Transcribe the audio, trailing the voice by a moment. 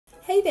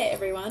Hey there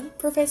everyone,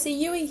 Professor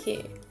Yui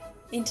here.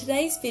 In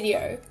today's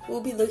video,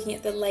 we'll be looking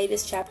at the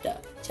latest chapter,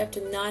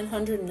 chapter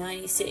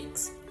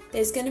 996.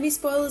 There's going to be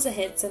spoilers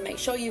ahead, so make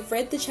sure you've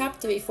read the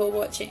chapter before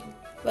watching.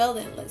 Well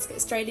then, let's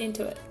get straight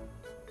into it.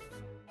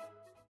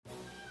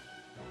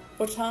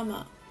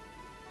 Otama.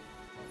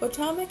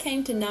 Otama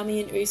came to Nami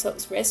and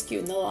Usopp's rescue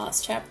in the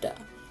last chapter,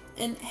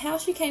 and how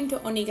she came to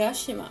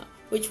Onigashima,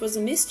 which was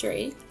a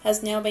mystery,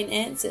 has now been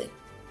answered.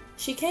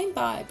 She came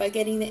by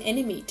getting the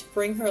enemy to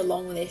bring her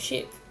along with their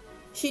ship.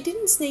 She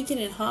didn't sneak in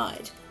and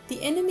hide.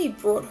 The enemy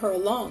brought her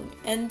along,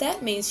 and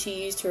that means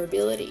she used her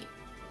ability.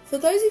 For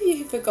those of you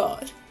who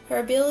forgot, her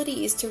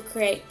ability is to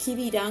create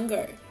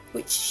kibidango,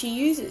 which she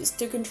uses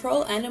to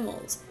control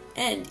animals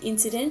and,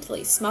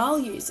 incidentally, smile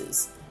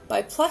users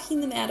by plucking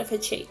them out of her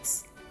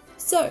cheeks.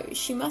 So,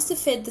 she must have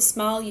fed the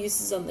smile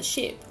users on the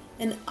ship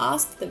and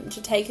asked them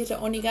to take her to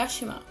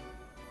Onigashima.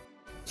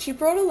 She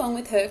brought along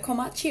with her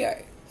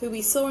Komachio, who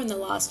we saw in the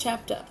last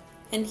chapter,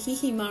 and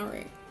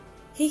Hihimaru.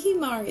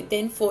 Hihimaru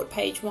then fought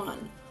page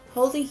 1,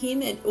 holding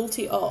him and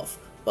Ulti off,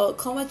 while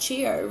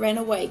Komachio ran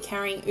away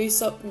carrying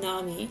Usopp,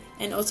 Nami,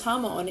 and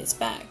Otama on its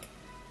back.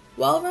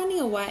 While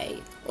running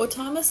away,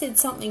 Otama said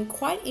something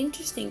quite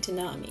interesting to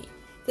Nami,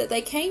 that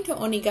they came to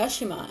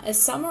Onigashima as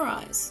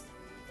samurais.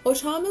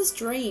 Otama's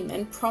dream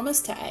and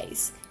promise to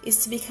Ace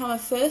is to become a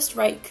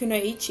first-rate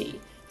kunoichi,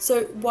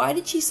 so why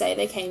did she say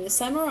they came as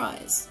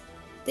samurais?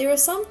 There are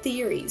some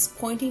theories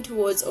pointing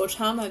towards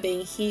Otama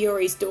being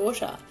Hiyori's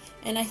daughter,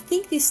 and I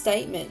think this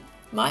statement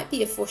might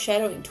be a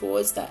foreshadowing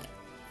towards that.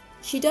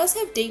 She does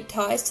have deep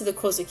ties to the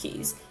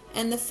Kozukis,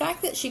 and the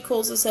fact that she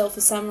calls herself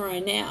a samurai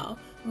now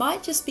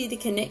might just be the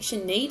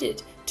connection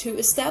needed to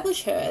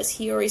establish her as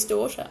Hiyori's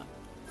daughter.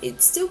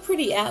 It's still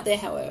pretty out there,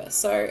 however,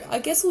 so I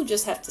guess we'll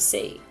just have to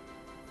see.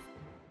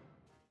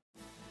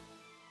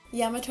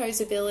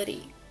 Yamato's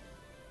ability.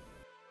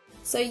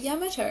 So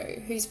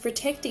Yamato, who's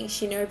protecting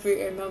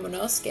Shinobu and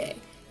Momonosuke,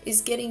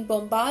 is getting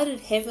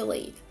bombarded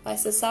heavily by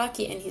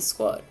Sasaki and his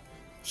squad.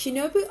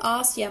 Shinobu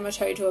asked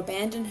Yamato to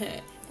abandon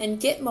her and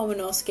get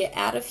Momonosuke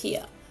out of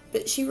here,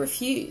 but she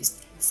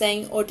refused,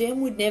 saying Oden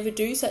would never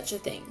do such a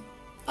thing.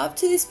 Up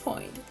to this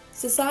point,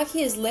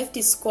 Sasaki has left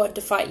his squad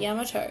to fight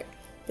Yamato,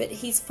 but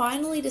he's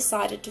finally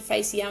decided to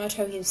face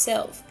Yamato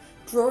himself,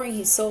 drawing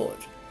his sword.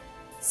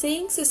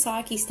 Seeing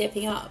Sasaki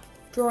stepping up,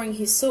 drawing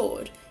his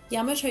sword,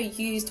 Yamato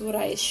used what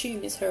I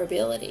assume is her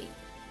ability.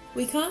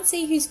 We can't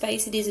see whose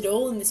face it is at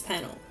all in this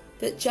panel,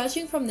 but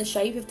judging from the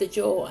shape of the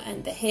jaw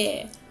and the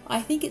hair,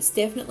 I think it's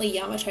definitely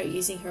Yamato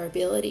using her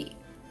ability.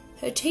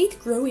 Her teeth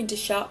grew into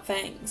sharp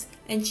fangs,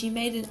 and she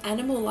made an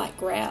animal-like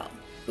growl,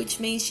 which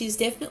means she's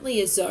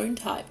definitely a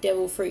zone-type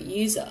devil fruit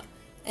user,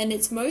 and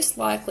it's most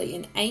likely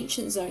an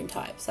ancient zone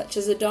type, such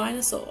as a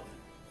dinosaur.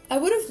 I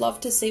would have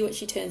loved to see what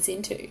she turns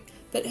into,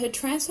 but her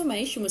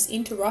transformation was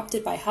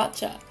interrupted by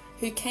Hacha,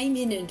 who came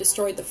in and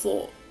destroyed the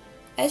floor.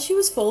 As she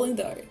was falling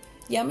though,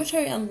 Yamato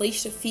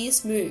unleashed a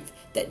fierce move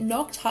that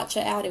knocked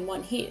Hacha out in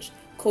one hit,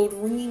 called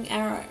Ringing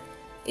Arrow.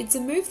 It's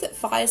a move that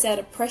fires out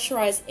a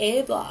pressurized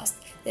air blast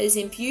that is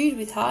imbued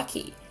with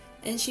Haki,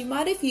 and she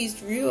might have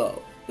used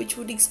Ryuo, which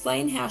would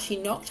explain how she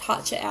knocked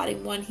Hacha out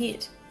in one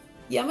hit.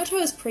 Yamato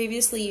has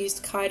previously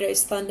used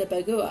Kaido's Thunder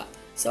Bagua,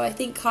 so I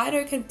think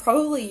Kaido can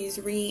probably use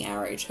Ringing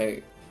Arrow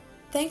too.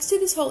 Thanks to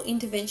this whole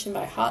intervention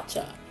by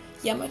Hacha,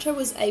 Yamato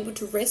was able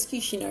to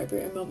rescue Shinobu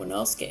and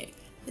Momonosuke,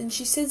 and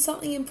she said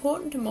something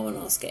important to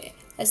Momonosuke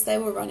as they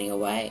were running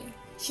away.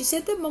 She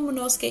said that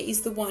Momonosuke is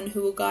the one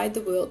who will guide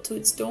the world to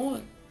its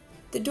dawn.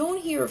 The dawn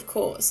here, of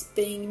course,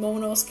 being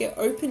Momonosuke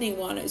opening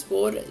Wano's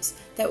borders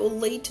that will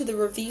lead to the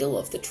reveal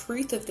of the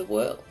truth of the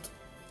world.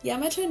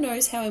 Yamato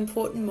knows how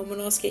important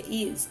Momonosuke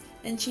is,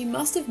 and she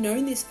must have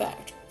known this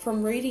fact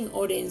from reading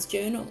Oden's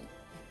journal.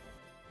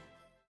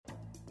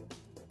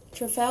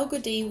 Trafalgar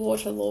D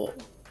Water Law.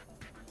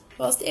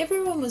 Whilst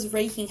everyone was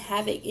wreaking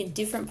havoc in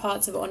different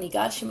parts of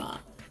Onigashima,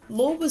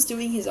 Law was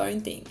doing his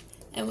own thing,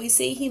 and we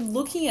see him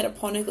looking at a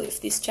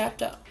poneglyph this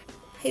chapter.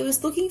 He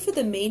was looking for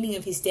the meaning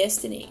of his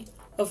destiny,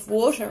 of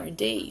water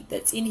indeed,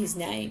 that's in his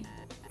name.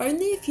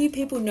 Only a few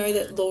people know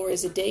that Law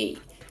is a D,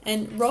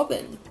 and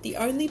Robin, the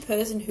only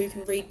person who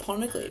can read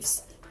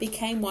poneglyphs,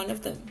 became one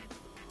of them.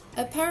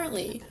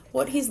 Apparently,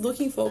 what he's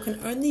looking for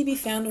can only be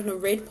found on a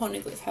red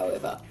poneglyph,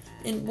 however,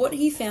 and what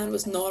he found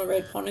was not a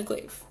red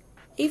poneglyph.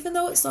 Even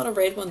though it's not a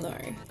red one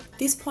though,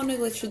 this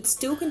poneglyph should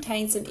still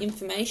contain some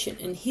information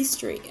and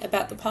history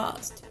about the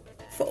past.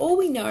 For all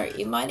we know,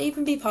 it might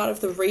even be part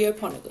of the Rio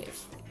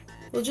poneglyph.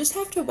 We'll just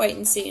have to wait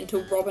and see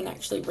until Robin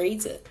actually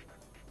reads it.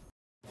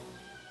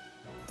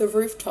 The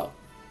rooftop.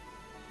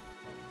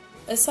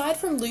 Aside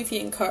from Luffy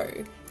and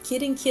Co,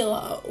 Kid and Killer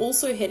are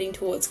also heading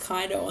towards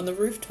Kaido on the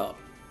rooftop.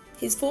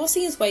 He's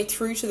forcing his way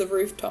through to the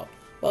rooftop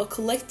while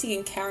collecting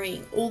and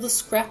carrying all the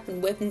scrap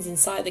and weapons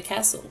inside the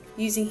castle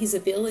using his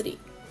ability.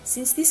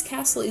 Since this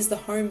castle is the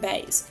home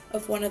base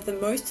of one of the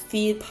most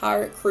feared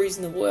pirate crews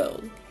in the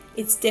world,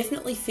 it's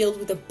definitely filled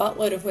with a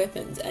buttload of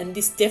weapons, and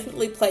this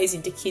definitely plays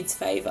into Kid's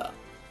favour.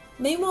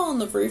 Meanwhile on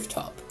the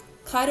rooftop,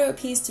 Kaido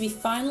appears to be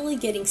finally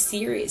getting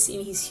serious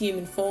in his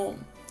human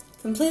form.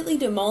 completely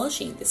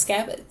demolishing the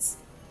scabbards.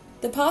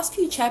 The past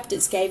few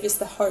chapters gave us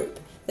the hope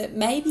that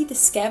maybe the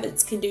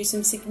scabbards can do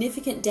some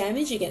significant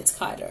damage against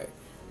Kaido,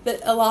 but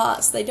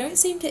alas, they don't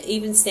seem to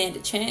even stand a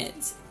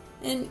chance,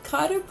 and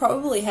Kaido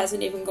probably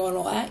hasn't even gone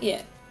all out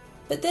yet.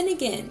 But then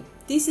again,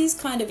 this is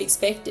kind of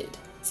expected,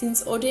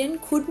 since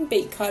Oden couldn't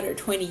beat Kaido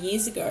 20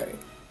 years ago,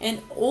 and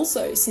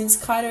also since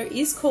Kaido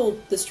is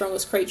called the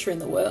strongest creature in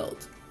the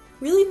world.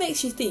 Really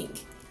makes you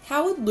think,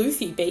 how would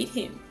Luffy beat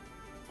him?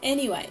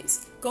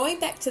 Anyways, going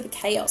back to the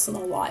chaos on the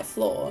live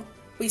floor,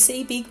 we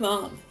see Big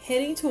Mom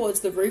heading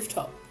towards the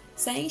rooftop,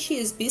 saying she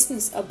has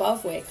business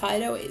above where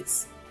Kaido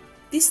is.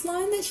 This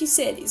line that she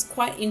said is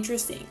quite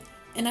interesting,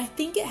 and I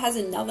think it has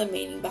another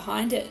meaning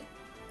behind it.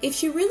 If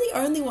she really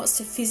only wants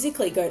to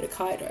physically go to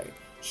Kaido,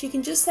 she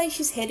can just say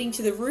she's heading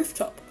to the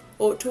rooftop,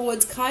 or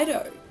towards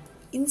Kaido.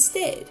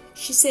 Instead,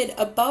 she said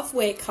above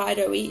where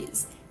Kaido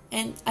is,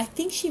 and I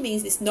think she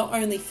means this not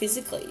only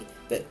physically,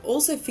 but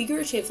also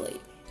figuratively,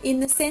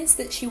 in the sense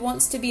that she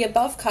wants to be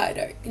above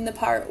Kaido in the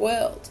pirate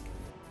world.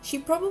 She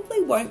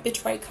probably won't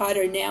betray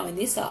Kaido now in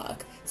this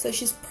arc, so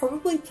she's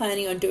probably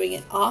planning on doing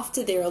it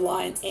after their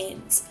alliance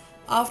ends,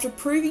 after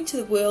proving to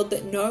the world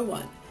that no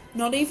one,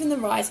 not even the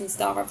rising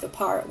star of the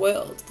pirate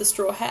world, the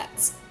Straw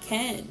Hats,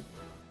 can.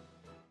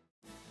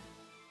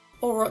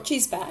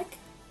 Orochi's back?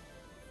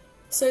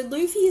 So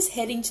Luffy is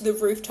heading to the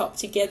rooftop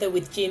together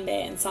with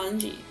Jinbei and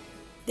Sanji.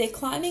 They're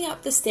climbing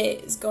up the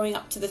stairs, going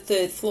up to the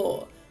 3rd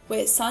floor,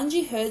 where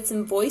Sanji heard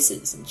some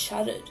voices and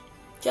shuddered.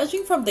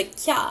 Judging from the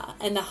kya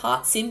and the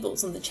heart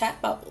symbols on the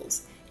chat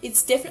bubbles,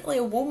 it's definitely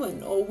a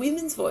woman or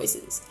women's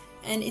voices,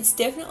 and it's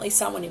definitely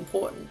someone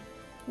important.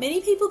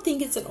 Many people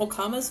think it's an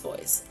Okama's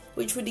voice,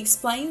 which would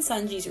explain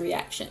Sanji's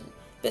reaction,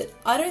 but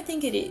I don't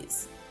think it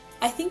is.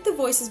 I think the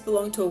voices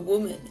belong to a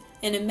woman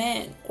and a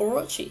man,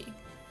 Orochi.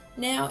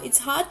 Now, it's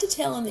hard to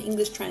tell in the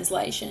English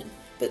translation,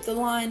 but the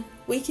line,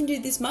 "We can do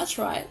this much,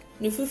 right?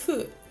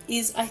 Nufufu,"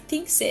 is, I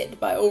think, said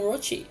by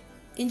Orochi.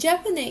 In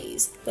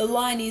Japanese, the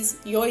line is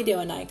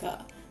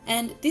yui.onepiece,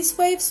 and this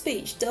way of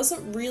speech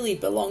doesn't really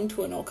belong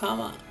to an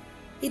Okama.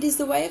 It is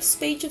the way of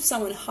speech of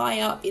someone high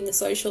up in the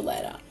social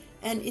ladder,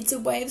 and it's a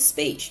way of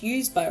speech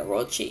used by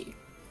Orochi.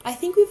 I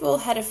think we've all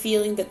had a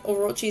feeling that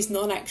Orochi is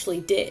not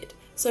actually dead,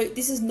 so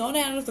this is not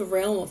out of the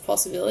realm of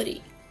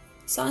possibility.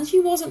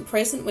 Sanji wasn't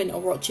present when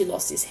Orochi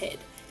lost his head,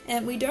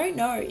 and we don't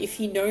know if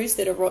he knows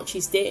that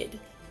Orochi's dead,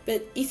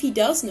 but if he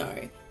does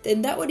know,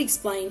 then that would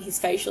explain his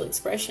facial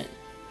expression.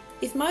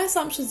 If my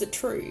assumptions are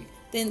true,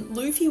 then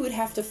Luffy would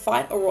have to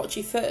fight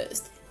Orochi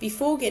first,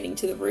 before getting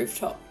to the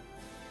rooftop.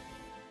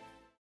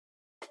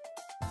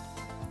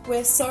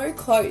 We're so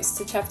close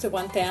to chapter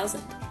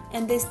 1000,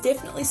 and there's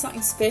definitely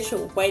something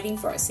special waiting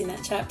for us in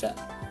that chapter.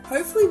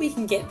 Hopefully we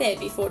can get there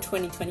before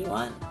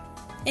 2021.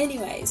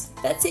 Anyways,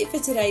 that's it for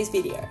today's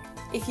video.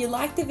 If you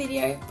liked the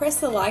video, press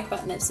the like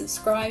button and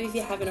subscribe if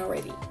you haven't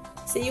already.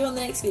 See you on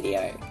the next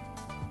video.